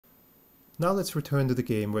Now let's return to the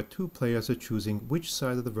game where two players are choosing which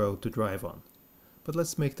side of the road to drive on. But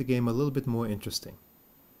let's make the game a little bit more interesting.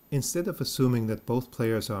 Instead of assuming that both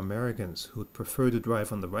players are Americans who'd prefer to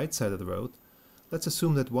drive on the right side of the road, let's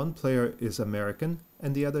assume that one player is American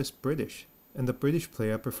and the other is British, and the British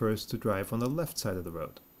player prefers to drive on the left side of the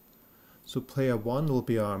road. So player 1 will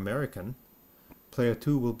be our American, player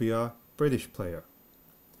 2 will be our British player.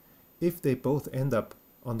 If they both end up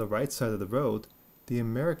on the right side of the road, the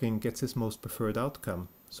American gets his most preferred outcome,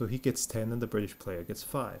 so he gets 10 and the British player gets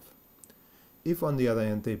 5. If on the other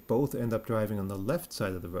hand they both end up driving on the left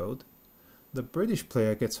side of the road, the British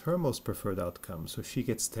player gets her most preferred outcome, so she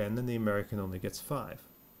gets 10 and the American only gets 5.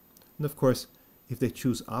 And of course, if they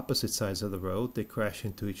choose opposite sides of the road, they crash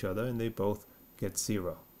into each other and they both get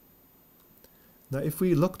 0. Now if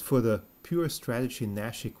we looked for the pure strategy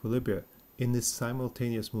Nash equilibria in this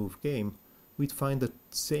simultaneous move game, we'd find the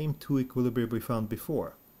same two equilibria we found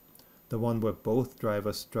before. The one where both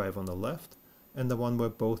drivers drive on the left and the one where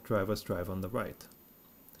both drivers drive on the right.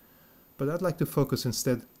 But I'd like to focus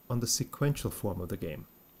instead on the sequential form of the game,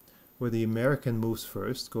 where the American moves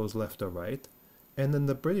first, goes left or right, and then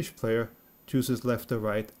the British player chooses left or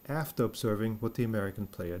right after observing what the American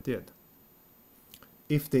player did.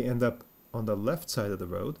 If they end up on the left side of the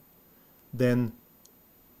road, then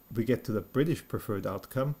we get to the British preferred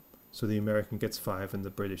outcome, so the American gets 5 and the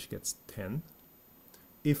British gets 10.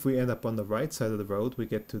 If we end up on the right side of the road, we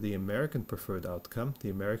get to the American preferred outcome, the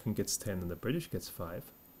American gets 10 and the British gets 5.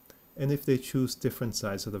 And if they choose different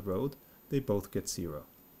sides of the road, they both get 0.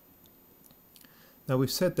 Now we've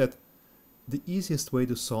said that the easiest way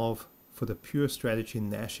to solve for the pure strategy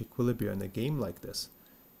Nash equilibria in a game like this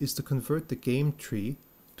is to convert the game tree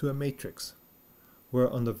to a matrix, where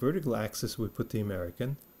on the vertical axis we put the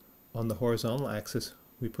American, on the horizontal axis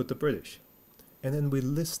we put the British, and then we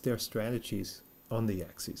list their strategies on the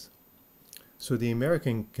axes. So the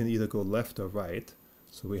American can either go left or right,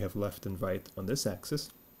 so we have left and right on this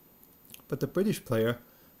axis, but the British player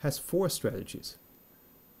has 4 strategies.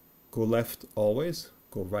 Go left always,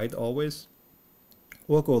 go right always,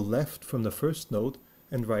 or go left from the first node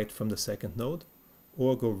and right from the second node,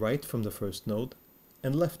 or go right from the first node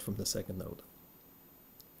and left from the second node.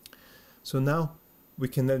 So now we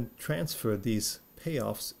can then transfer these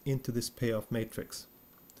payoffs into this payoff matrix.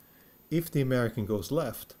 If the American goes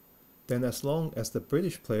left, then as long as the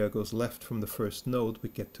British player goes left from the first node, we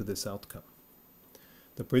get to this outcome.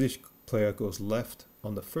 The British player goes left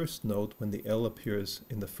on the first node when the L appears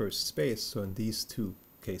in the first space, so in these two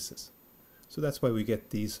cases. So that's why we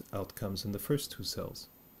get these outcomes in the first 2 cells.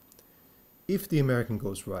 If the American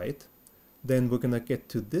goes right, then we're going to get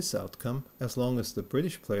to this outcome as long as the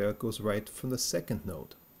British player goes right from the second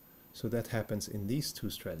node. So that happens in these 2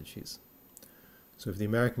 strategies. So if the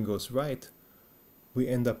American goes right, we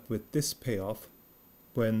end up with this payoff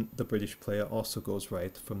when the British player also goes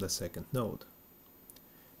right from the second node.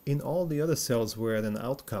 In all the other cells we're at an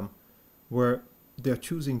outcome where they're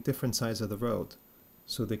choosing different sides of the road,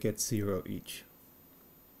 so they get 0 each.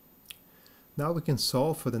 Now we can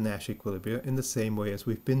solve for the Nash equilibria in the same way as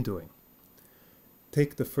we've been doing.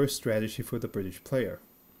 Take the first strategy for the British player.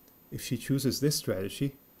 If she chooses this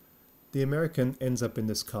strategy, the American ends up in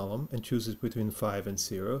this column and chooses between 5 and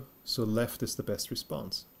 0, so left is the best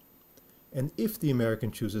response. And if the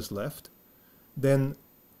American chooses left, then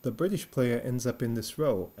the British player ends up in this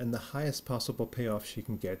row, and the highest possible payoff she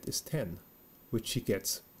can get is 10, which she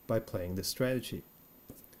gets by playing this strategy.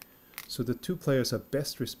 So the 2 players are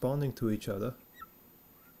best responding to each other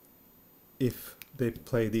if they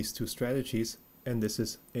play these 2 strategies, and this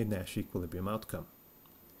is a Nash equilibrium outcome.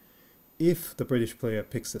 If the British player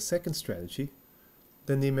picks the second strategy,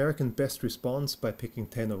 then the American best responds by picking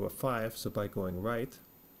 10 over 5, so by going right.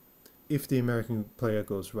 If the American player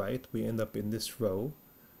goes right, we end up in this row.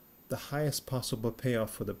 The highest possible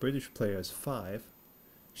payoff for the British player is 5.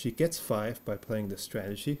 She gets 5 by playing this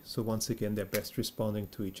strategy, so once again they're best responding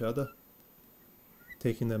to each other,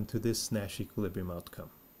 taking them to this Nash equilibrium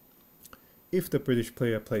outcome. If the British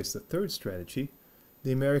player plays the third strategy,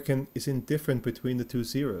 the American is indifferent between the 2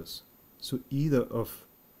 zeros, so either of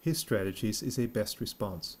his strategies is a best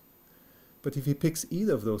response. But if he picks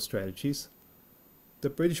either of those strategies, the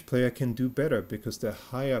British player can do better because there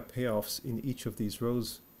are higher payoffs in each of these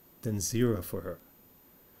rows than 0 for her.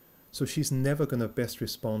 So she's never going to best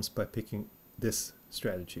response by picking this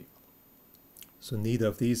strategy. So neither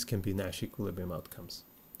of these can be Nash equilibrium outcomes.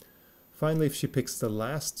 Finally, if she picks the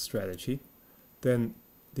last strategy, then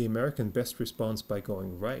the American best responds by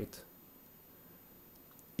going right.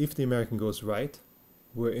 If the American goes right,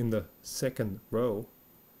 we're in the second row,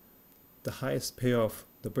 The highest payoff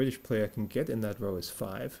the British player can get in that row is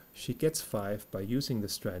 5. She gets 5 by using the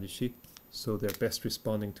strategy, so they're best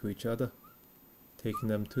responding to each other, taking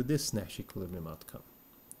them to this Nash equilibrium outcome.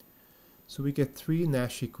 So we get 3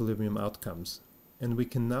 Nash equilibrium outcomes, and we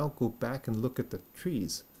can now go back and look at the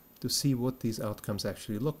trees to see what these outcomes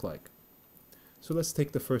actually look like. So let's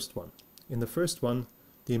take the first one. In the first one,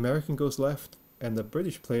 the American goes left, and the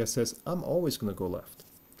British player says, I'm always going to go left.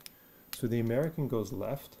 So the American goes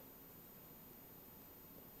left,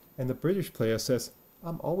 and the British player says,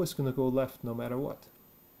 I'm always going to go left no matter what.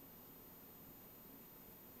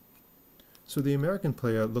 So the American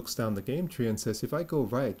player looks down the game tree and says, if I go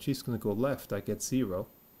right, she's going to go left, I get 0.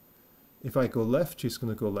 If I go left, she's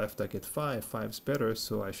going to go left, I get 5. 5's better,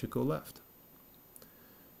 so I should go left.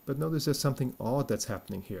 But notice there's something odd that's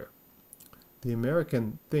happening here. The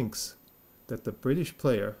American thinks that the British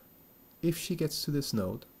player, if she gets to this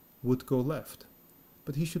node, would go left.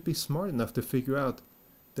 But he should be smart enough to figure out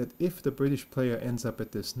that if the British player ends up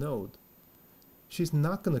at this node, she's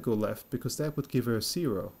not going to go left because that would give her a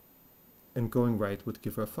 0, and going right would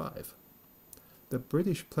give her 5. The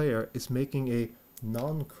British player is making a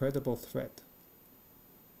non-credible threat.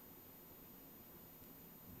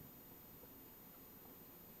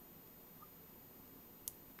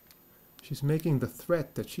 She's making the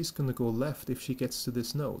threat that she's going to go left if she gets to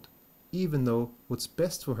this node, even though what's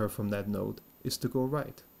best for her from that node is to go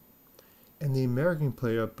right. And the American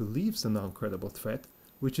player believes the non-credible threat,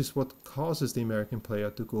 which is what causes the American player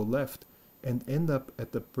to go left and end up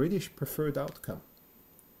at the British preferred outcome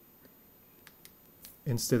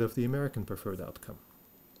instead of the American preferred outcome.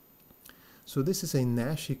 So this is a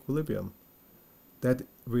Nash equilibrium that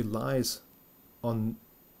relies on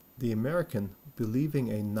the American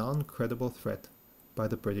believing a non-credible threat by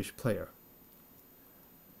the British player.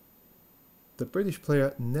 The British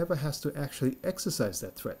player never has to actually exercise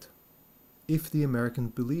that threat if the American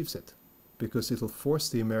believes it, because it'll force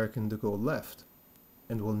the American to go left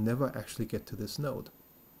and will never actually get to this node.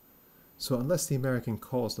 So unless the American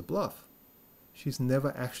calls the bluff, she's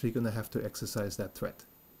never actually going to have to exercise that threat.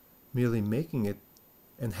 Merely making it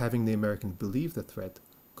and having the American believe the threat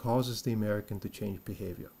causes the American to change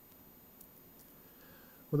behavior.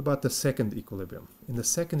 What about the second equilibrium? In the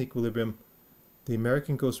second equilibrium, the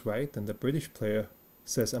American goes right and the British player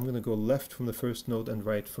says, I'm going to go left from the first node and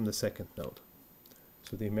right from the second node.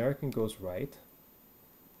 So the American goes right,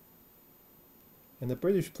 and the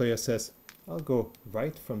British player says, I'll go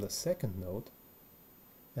right from the second node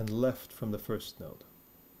and left from the first node.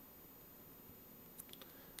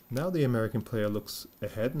 Now the American player looks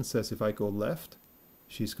ahead and says, if I go left,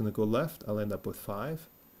 she's going to go left, I'll end up with 5.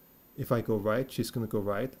 If I go right, she's going to go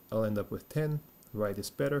right, I'll end up with 10. Right is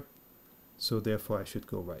better, so therefore I should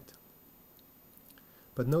go right.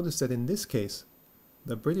 But notice that in this case,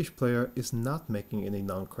 the British player is not making any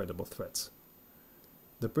non-credible threats.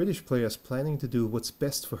 The British player is planning to do what's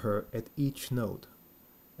best for her at each node.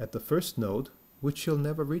 At the first node, which she'll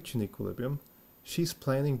never reach in equilibrium, she's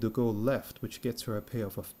planning to go left, which gets her a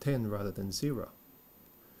payoff of 10 rather than 0.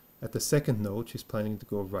 At the second node, she's planning to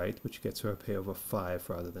go right, which gets her a payoff of 5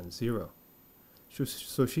 rather than 0.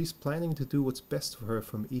 So she's planning to do what's best for her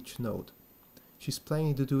from each node. She's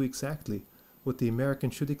planning to do exactly what the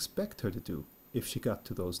American should expect her to do if she got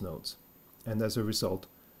to those nodes. And as a result,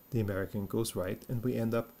 the American goes right, and we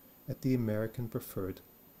end up at the American preferred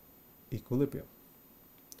equilibrium.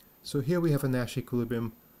 So here we have a Nash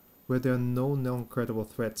equilibrium where there are no non-credible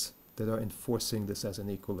threats that are enforcing this as an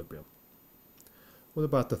equilibrium. What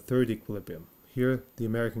about the third equilibrium? Here the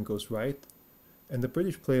American goes right, and the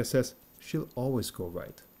British player says she'll always go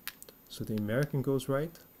right. So the American goes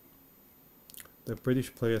right, the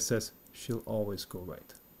British player says she'll always go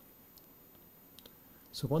right.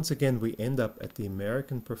 So once again we end up at the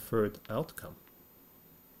American preferred outcome.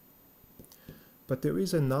 But there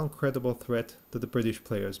is a non-credible threat that the British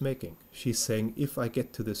player is making. She's saying, if I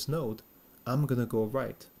get to this node, I'm going to go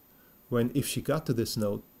right. When if she got to this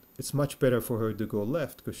node, it's much better for her to go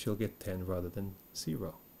left because she'll get 10 rather than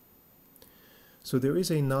 0. So there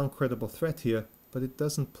is a non-credible threat here, but it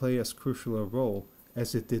doesn't play as crucial a role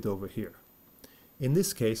as it did over here. In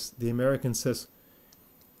this case, the American says,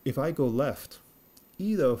 if I go left,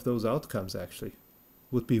 either of those outcomes actually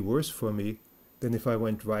would be worse for me than if I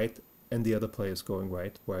went right and the other player is going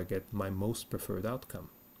right, where I get my most preferred outcome.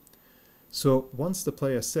 So once the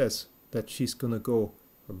player says that she's going to go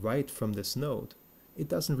right from this node, it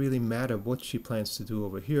doesn't really matter what she plans to do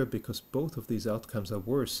over here, because both of these outcomes are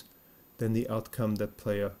worse than the outcome that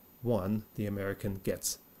player 1, the American,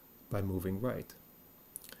 gets by moving right.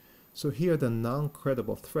 So here the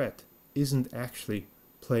non-credible threat isn't actually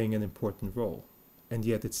playing an important role. and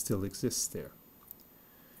yet it still exists there.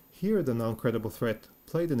 Here the non-credible threat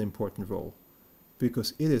played an important role,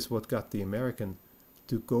 because it is what got the American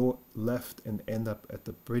to go left and end up at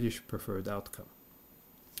the British preferred outcome.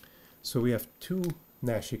 So we have two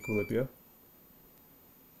Nash equilibria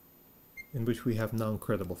in which we have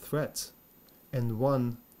non-credible threats, and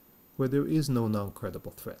one where there is no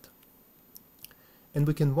non-credible threat. And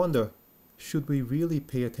we can wonder, should we really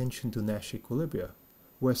pay attention to Nash equilibria,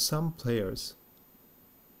 where some players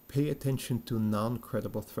pay attention to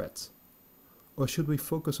non-credible threats? Or should we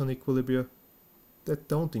focus on equilibria that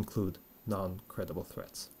don't include non-credible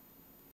threats?